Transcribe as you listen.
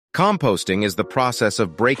Composting is the process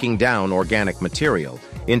of breaking down organic material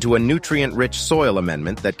into a nutrient-rich soil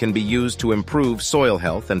amendment that can be used to improve soil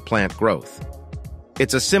health and plant growth.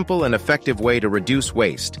 It's a simple and effective way to reduce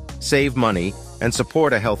waste, save money, and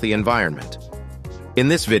support a healthy environment. In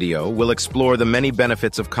this video, we'll explore the many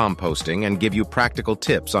benefits of composting and give you practical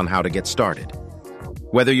tips on how to get started.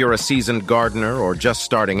 Whether you're a seasoned gardener or just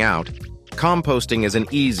starting out, composting is an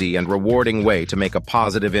easy and rewarding way to make a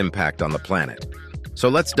positive impact on the planet. So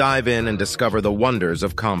let's dive in and discover the wonders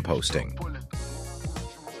of composting.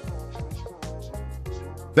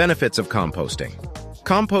 Benefits of composting.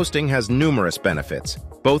 Composting has numerous benefits,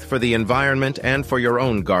 both for the environment and for your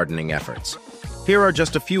own gardening efforts. Here are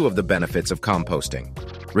just a few of the benefits of composting.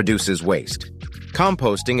 Reduces waste.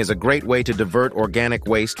 Composting is a great way to divert organic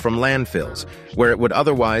waste from landfills, where it would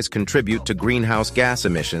otherwise contribute to greenhouse gas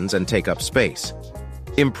emissions and take up space.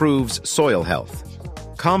 Improves soil health.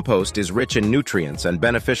 Compost is rich in nutrients and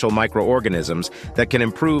beneficial microorganisms that can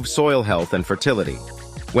improve soil health and fertility.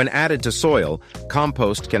 When added to soil,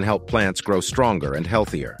 compost can help plants grow stronger and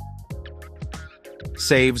healthier.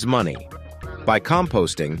 Saves money. By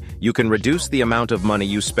composting, you can reduce the amount of money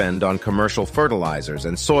you spend on commercial fertilizers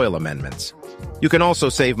and soil amendments. You can also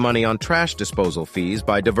save money on trash disposal fees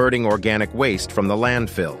by diverting organic waste from the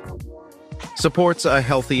landfill. Supports a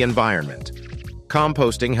healthy environment.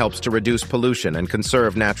 Composting helps to reduce pollution and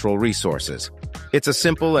conserve natural resources. It's a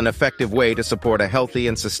simple and effective way to support a healthy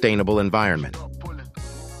and sustainable environment.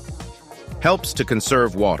 Helps to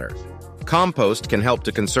conserve water. Compost can help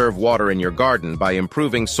to conserve water in your garden by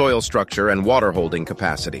improving soil structure and water holding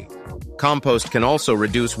capacity. Compost can also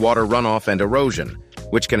reduce water runoff and erosion,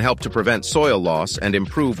 which can help to prevent soil loss and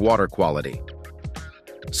improve water quality.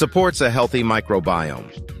 Supports a healthy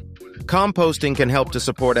microbiome. Composting can help to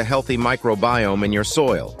support a healthy microbiome in your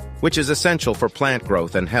soil, which is essential for plant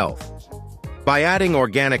growth and health. By adding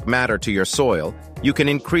organic matter to your soil, you can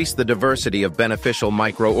increase the diversity of beneficial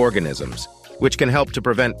microorganisms, which can help to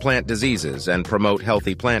prevent plant diseases and promote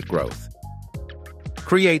healthy plant growth.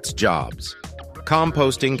 Creates jobs.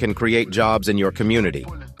 Composting can create jobs in your community,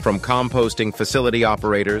 from composting facility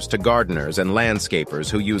operators to gardeners and landscapers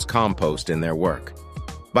who use compost in their work.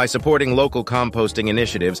 By supporting local composting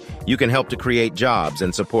initiatives, you can help to create jobs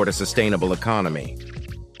and support a sustainable economy.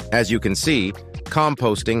 As you can see,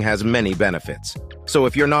 composting has many benefits. So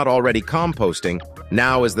if you're not already composting,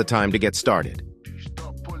 now is the time to get started.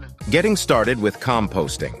 Getting started with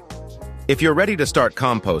composting. If you're ready to start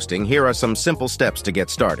composting, here are some simple steps to get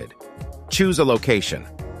started. Choose a location.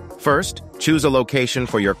 First, choose a location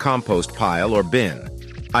for your compost pile or bin.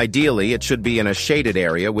 Ideally, it should be in a shaded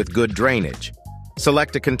area with good drainage.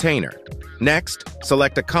 Select a container. Next,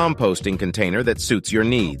 select a composting container that suits your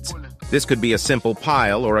needs. This could be a simple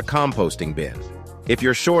pile or a composting bin. If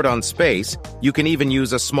you're short on space, you can even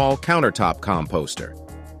use a small countertop composter.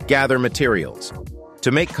 Gather materials.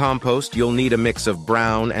 To make compost, you'll need a mix of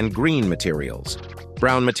brown and green materials.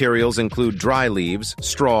 Brown materials include dry leaves,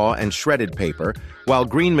 straw, and shredded paper, while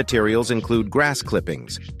green materials include grass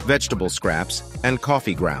clippings, vegetable scraps, and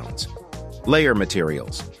coffee grounds. Layer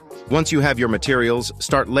materials. Once you have your materials,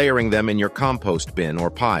 start layering them in your compost bin or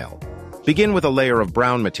pile. Begin with a layer of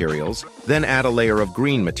brown materials, then add a layer of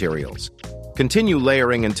green materials. Continue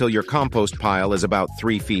layering until your compost pile is about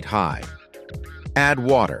 3 feet high. Add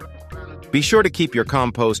water. Be sure to keep your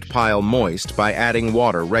compost pile moist by adding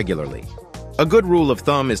water regularly. A good rule of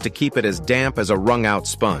thumb is to keep it as damp as a wrung-out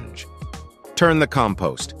sponge. Turn the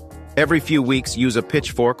compost. Every few weeks, use a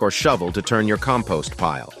pitchfork or shovel to turn your compost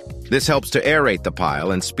pile. This helps to aerate the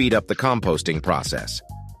pile and speed up the composting process.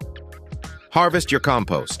 Harvest your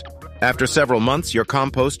compost. After several months, your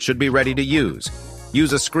compost should be ready to use.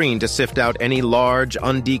 Use a screen to sift out any large,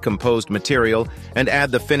 undecomposed material and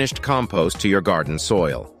add the finished compost to your garden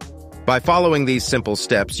soil. By following these simple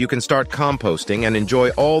steps, you can start composting and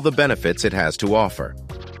enjoy all the benefits it has to offer.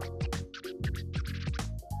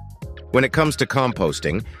 When it comes to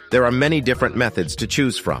composting, there are many different methods to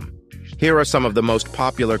choose from. Here are some of the most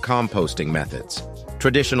popular composting methods.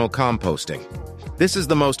 Traditional composting. This is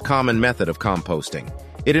the most common method of composting.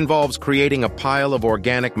 It involves creating a pile of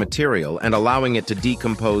organic material and allowing it to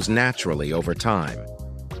decompose naturally over time.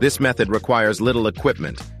 This method requires little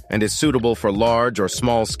equipment and is suitable for large or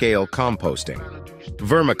small-scale composting.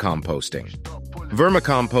 Vermicomposting.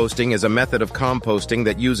 Vermicomposting is a method of composting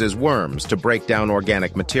that uses worms to break down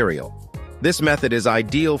organic material. This method is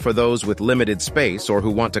ideal for those with limited space or who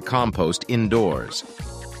want to compost indoors.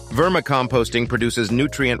 Vermicomposting produces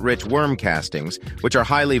nutrient-rich worm castings, which are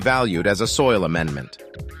highly valued as a soil amendment.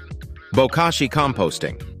 Bokashi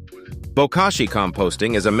composting. Bokashi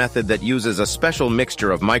composting is a method that uses a special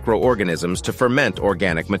mixture of microorganisms to ferment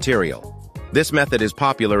organic material. This method is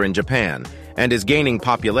popular in Japan and is gaining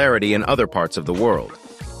popularity in other parts of the world.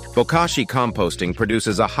 Bokashi composting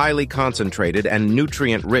produces a highly concentrated and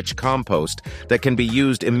nutrient-rich compost that can be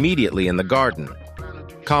used immediately in the garden.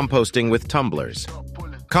 Composting with tumblers.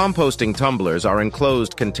 Composting tumblers are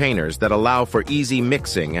enclosed containers that allow for easy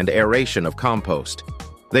mixing and aeration of compost.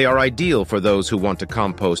 They are ideal for those who want to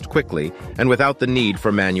compost quickly and without the need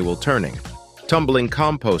for manual turning. Tumbling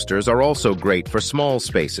composters are also great for small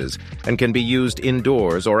spaces and can be used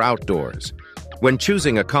indoors or outdoors. When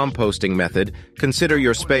choosing a composting method, consider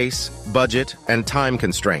your space, budget, and time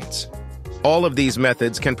constraints. All of these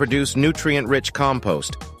methods can produce nutrient-rich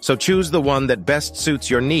compost, so choose the one that best suits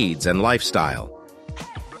your needs and lifestyle.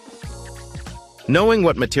 Knowing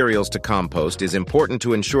what materials to compost is important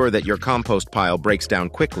to ensure that your compost pile breaks down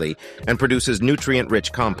quickly and produces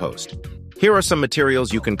nutrient-rich compost. Here are some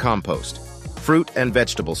materials you can compost: fruit and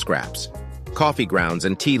vegetable scraps, coffee grounds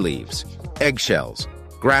and tea leaves, eggshells,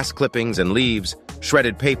 grass clippings and leaves,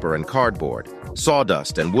 shredded paper and cardboard,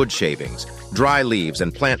 sawdust and wood shavings, dry leaves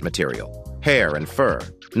and plant material, hair and fur,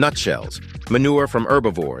 nutshells, manure from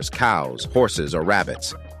herbivores, cows, horses, or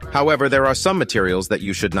rabbits. However, there are some materials that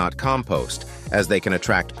you should not compost, as they can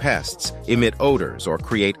attract pests, emit odors, or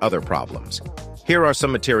create other problems. Here are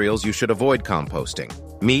some materials you should avoid composting: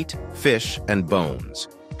 meat, fish, and bones,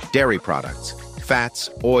 dairy products, fats,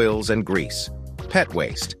 oils, and grease, pet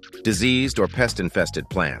waste, diseased or pest-infested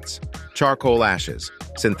plants, charcoal ashes,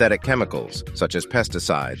 synthetic chemicals such as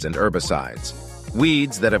pesticides and herbicides,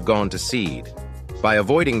 weeds that have gone to seed. By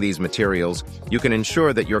avoiding these materials, you can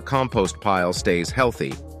ensure that your compost pile stays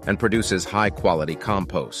healthy and produces high-quality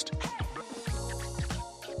compost.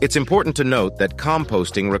 It's important to note that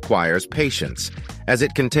composting requires patience, as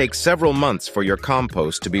it can take several months for your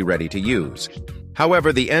compost to be ready to use.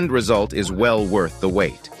 However, the end result is well worth the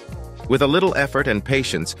wait. With a little effort and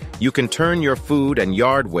patience, you can turn your food and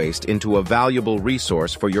yard waste into a valuable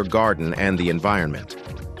resource for your garden and the environment.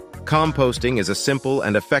 Composting is a simple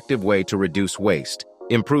and effective way to reduce waste,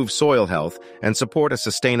 improve soil health, and support a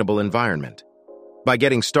sustainable environment. By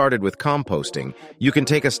getting started with composting, you can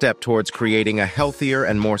take a step towards creating a healthier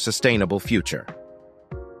and more sustainable future.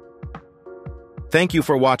 Thank you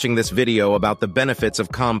for watching this video about the benefits of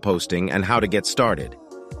composting and how to get started.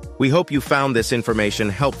 We hope you found this information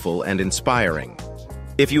helpful and inspiring.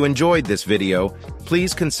 If you enjoyed this video,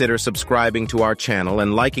 please consider subscribing to our channel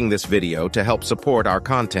and liking this video to help support our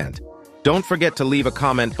content. Don't forget to leave a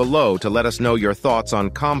comment below to let us know your thoughts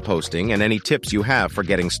on composting and any tips you have for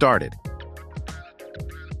getting started.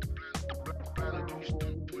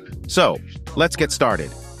 So, let's get started.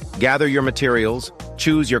 Gather your materials,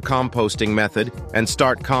 choose your composting method, and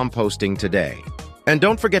start composting today. And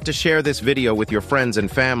don't forget to share this video with your friends and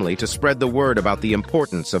family to spread the word about the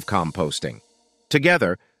importance of composting.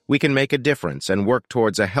 Together, we can make a difference and work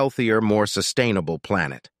towards a healthier, more sustainable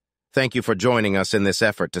planet. Thank you for joining us in this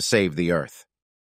effort to save the Earth.